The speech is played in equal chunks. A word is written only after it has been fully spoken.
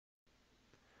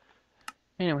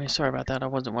Anyway, sorry about that. I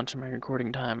wasn't watching my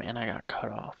recording time and I got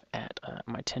cut off at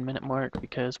my 10-minute mark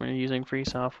because when you're using free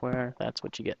software, that's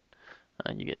what you get.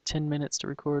 You get 10 minutes to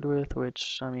record with,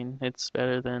 which, I mean, it's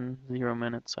better than 0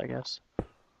 minutes, I guess.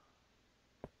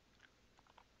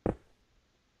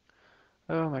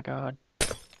 Oh my god.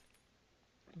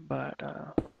 But,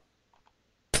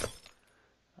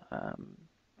 um,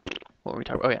 what were we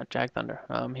talking about? Oh yeah, Jag Thunder.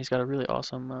 He's got a really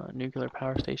awesome nuclear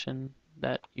power station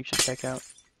that you should check out.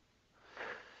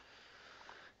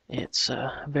 It's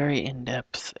very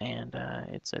in-depth and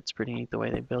it's pretty neat the way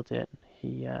they built it.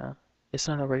 It's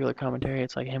not a regular commentary.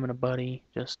 It's like him and a buddy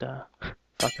just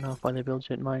fucking off while they build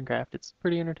shit in Minecraft. It's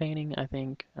pretty entertaining, I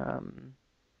think.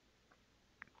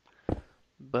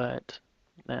 But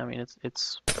I mean,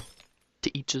 it's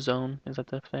to each his own. Is that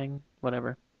the thing?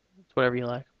 Whatever. It's whatever you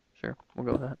like. Sure, we'll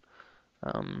go with that.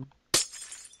 Um,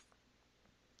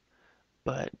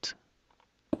 but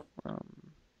um,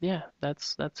 yeah,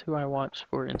 that's who I watch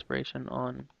for inspiration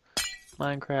on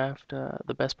Minecraft.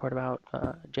 The best part about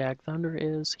Jag Thunder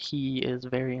is he is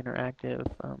very interactive.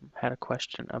 Had a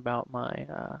question about my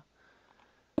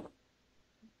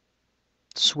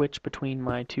switch between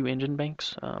my two engine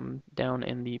banks down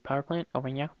in the power plant. Over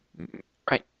yeah,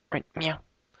 right, right, yeah,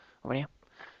 over yeah.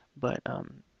 But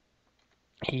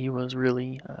he was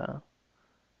really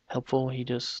helpful.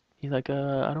 He's like,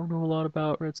 I don't know a lot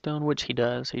about redstone, which he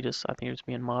does. I think he's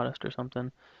being modest or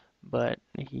something. But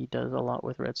he does a lot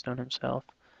with redstone himself.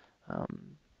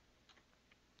 Um,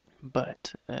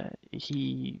 but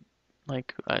he,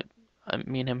 like,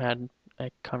 me and him had a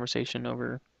conversation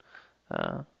over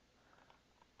uh,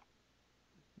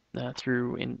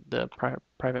 through in the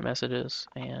private messages,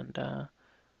 and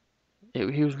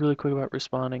he was really quick about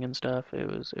responding and stuff. It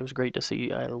was great to see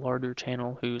a larger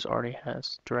channel who's already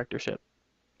has directorship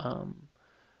um,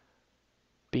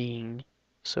 being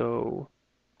so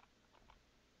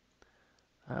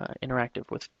interactive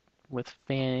with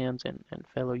fans and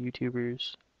fellow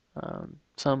YouTubers.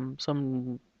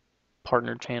 Some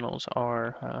partner channels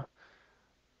are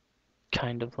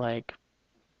kind of like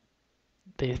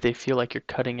they feel like you're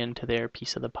cutting into their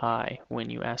piece of the pie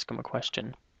when you ask them a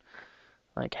question.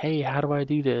 Like, hey, how do I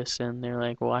do this? And they're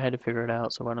like, well, I had to figure it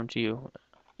out, so why don't you?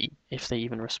 If they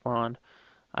even respond.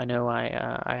 I know I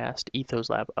asked Ethos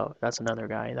Lab. Oh, that's another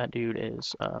guy. That dude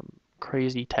is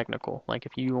crazy technical. Like,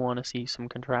 if you want to see some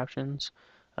contraptions,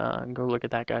 go look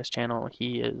at that guy's channel.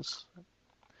 He is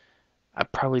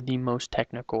probably the most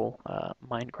technical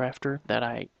Minecrafter that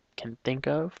I can think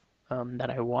of. That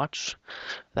I watch,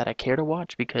 that I care to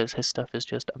watch because his stuff is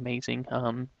just amazing.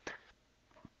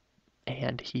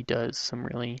 And he does some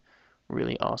really,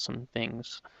 really awesome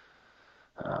things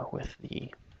with the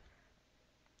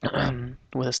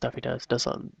with the stuff he does. Does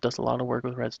a lot of work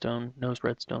with redstone. Knows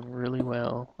redstone really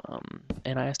well.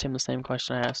 And I asked him the same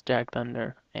question I asked Jag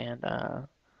Thunder, and the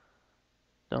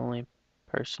only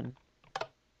person.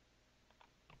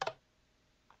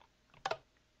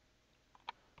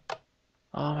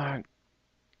 Oh my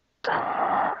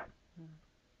god!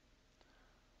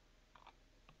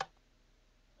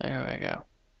 There we go.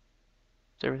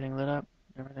 Is everything lit up?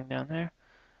 Everything down there?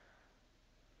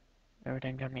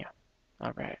 Everything down here.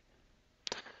 All right.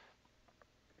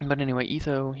 But anyway,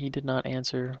 Etho, he did not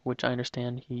answer, which I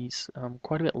understand he's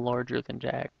quite a bit larger than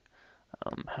Jag.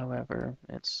 However,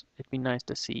 it'd be nice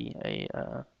to see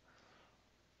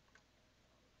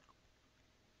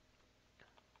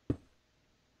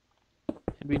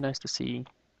it'd be nice to see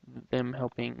them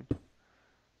helping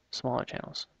smaller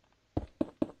channels.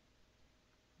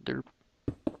 Derp.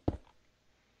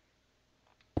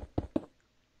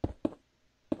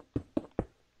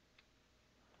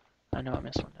 I know I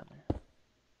missed one down there.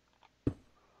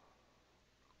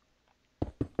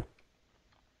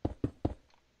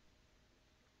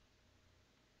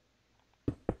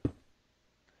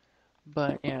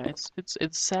 But yeah, it's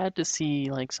sad to see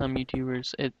like some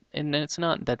YouTubers. And it's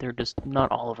not that they're just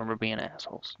not all of them are being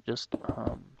assholes. Just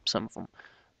some of them.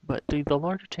 But the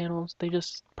larger channels, they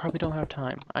just probably don't have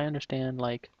time. I understand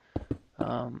like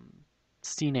um,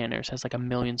 CNanners has like 1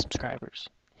 million subscribers.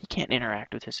 He can't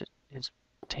interact with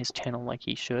his channel like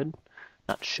he should.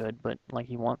 Not should, but like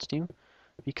he wants to,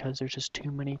 because there's just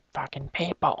too many fucking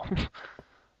people.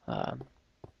 um,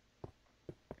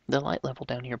 the light level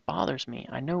down here bothers me.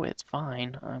 I know it's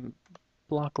fine. I'm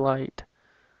block light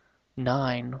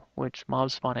 9, which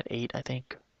mobs spawn at 8, I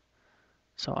think.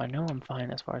 So I know I'm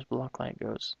fine as far as block light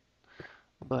goes.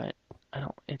 But I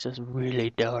don't. It's just really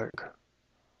dark.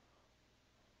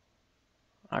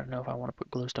 I don't know if I want to put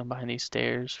glowstone behind these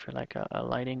stairs for like a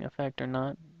lighting effect or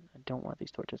not. I don't want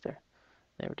these torches there.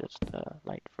 They were just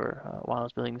light for while I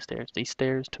was building the stairs. These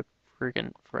stairs took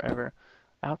freaking forever.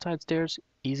 Outside stairs,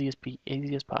 easy as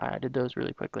pie. I did those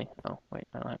really quickly. Oh, wait,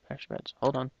 I don't have extra beds.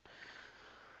 Hold on.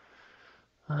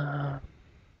 Uh,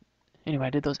 anyway, I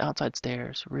did those outside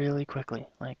stairs really quickly.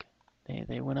 Like,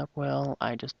 they went up well.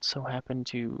 I just so happened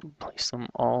to place them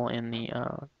all in the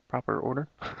proper order.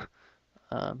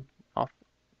 um, off,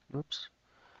 whoops,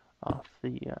 off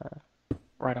the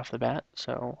right off the bat.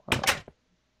 So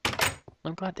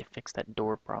I'm glad they fixed that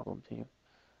door problem too.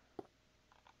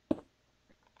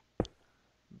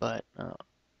 But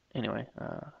anyway,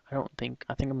 I think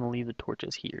I'm gonna leave the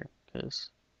torches here because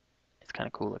it's kind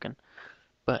of cool looking.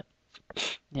 But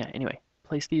yeah, anyway,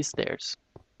 place these stairs.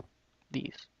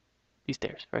 These these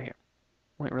stairs right here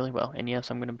went really well. And yes,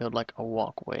 I'm gonna build like a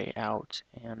walkway out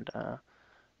and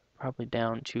probably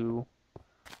down to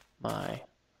my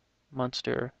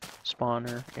monster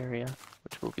spawner area,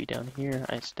 which will be down here.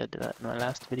 I did that in my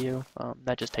last video.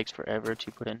 That just takes forever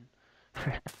to put in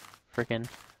freaking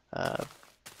uh,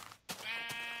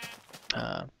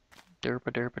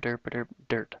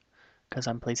 dirt, because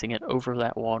I'm placing it over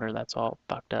that water. That's all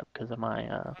fucked up because of my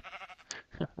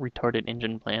retarded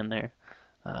engine plan there.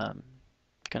 Um,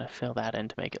 gonna fill that in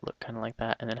to make it look kind of like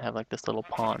that, and then have like this little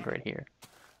pond right here.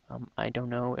 I don't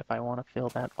know if I want to fill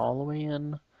that all the way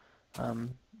in,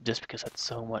 just because that's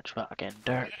so much fucking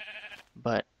dirt.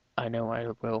 But I know I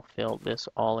will fill this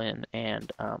all in,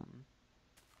 and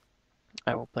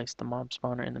I will place the mob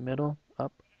spawner in the middle,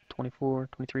 up 24,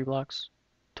 23 blocks,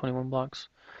 21 blocks.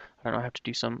 I don't know, I have to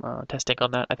do some testing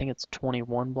on that. I think it's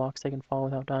 21 blocks they can fall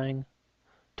without dying.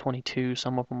 22,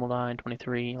 some of them will die, and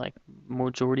 23, like,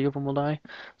 majority of them will die.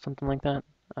 Something like that.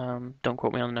 Don't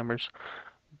quote me on the numbers.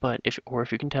 But if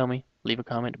you can tell me, leave a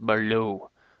comment below.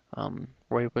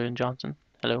 Roy William Johnson,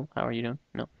 hello, how are you doing?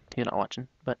 No, he's not watching.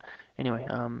 But anyway,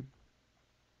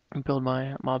 build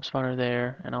my mob spawner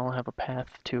there, and I'll have a path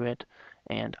to it,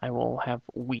 and I will have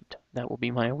wheat. That will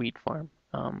be my wheat farm.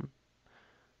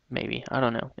 Maybe, I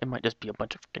don't know. It might just be a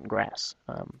bunch of freaking grass.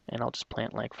 And I'll just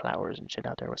plant like flowers and shit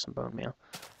out there with some bone meal.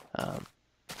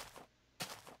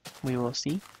 We will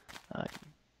see. And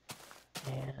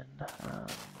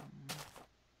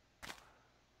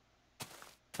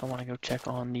I want to go check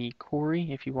on the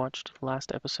quarry if you watched the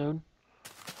last episode.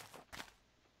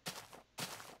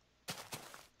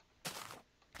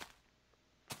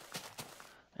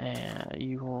 And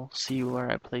you will see where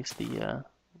I placed the,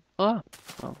 well,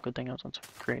 good thing I was on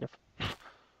creative.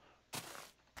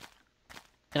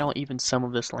 And I'll even some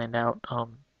of this land out,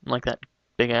 like that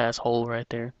big ass hole right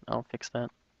there. I'll fix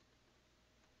that.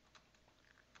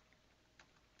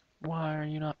 Why are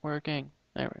you not working?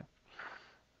 There we go.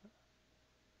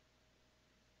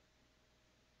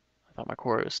 I thought my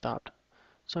quarry was stopped.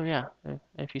 So yeah,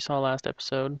 if you saw last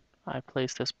episode, I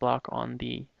placed this block on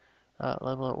the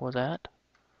level it was at.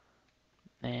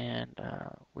 And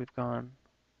we've gone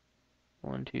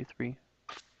 1, 2, 3,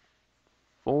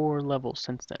 4 levels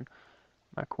since then.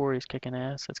 My quarry's kicking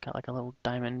ass. It's got like a little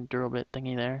diamond durabit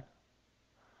thingy there.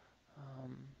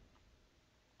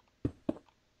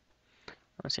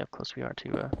 Let's see how close we are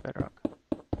to bedrock.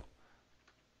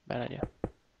 Bad idea.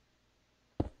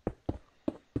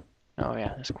 Oh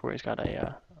yeah, this quarry's got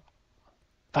a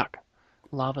fuck.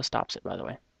 Lava stops it, by the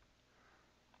way.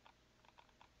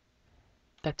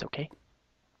 That's okay.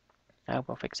 I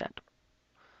will fix that.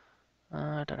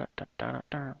 Da, da, da, da,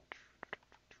 da.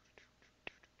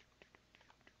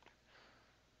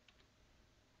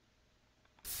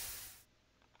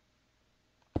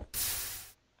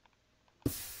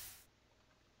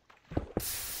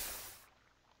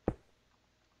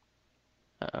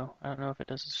 Uh-oh, I don't know if it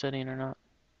does the sitting or not.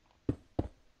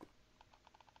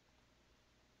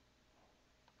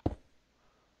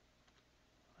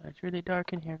 It's really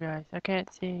dark in here, guys. I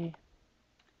can't see.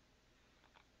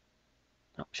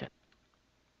 Oh, shit.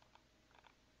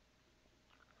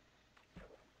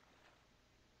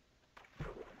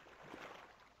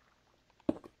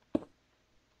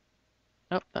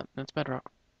 Oh, that's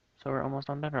bedrock. So we're almost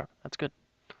on bedrock. That's good.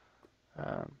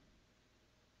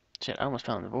 Shit, I almost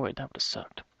fell in the void. That would have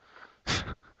sucked.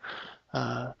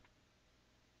 Let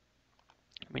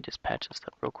me just patch this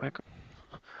up real quick.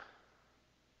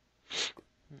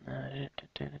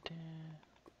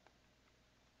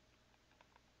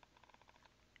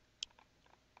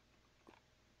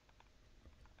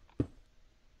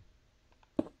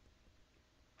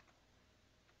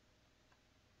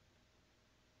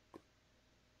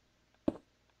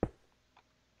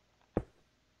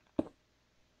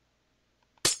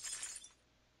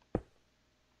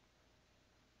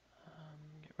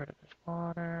 Get rid of this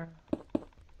water.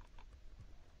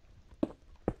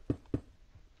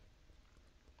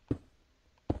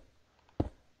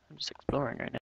 I'm just exploring right now.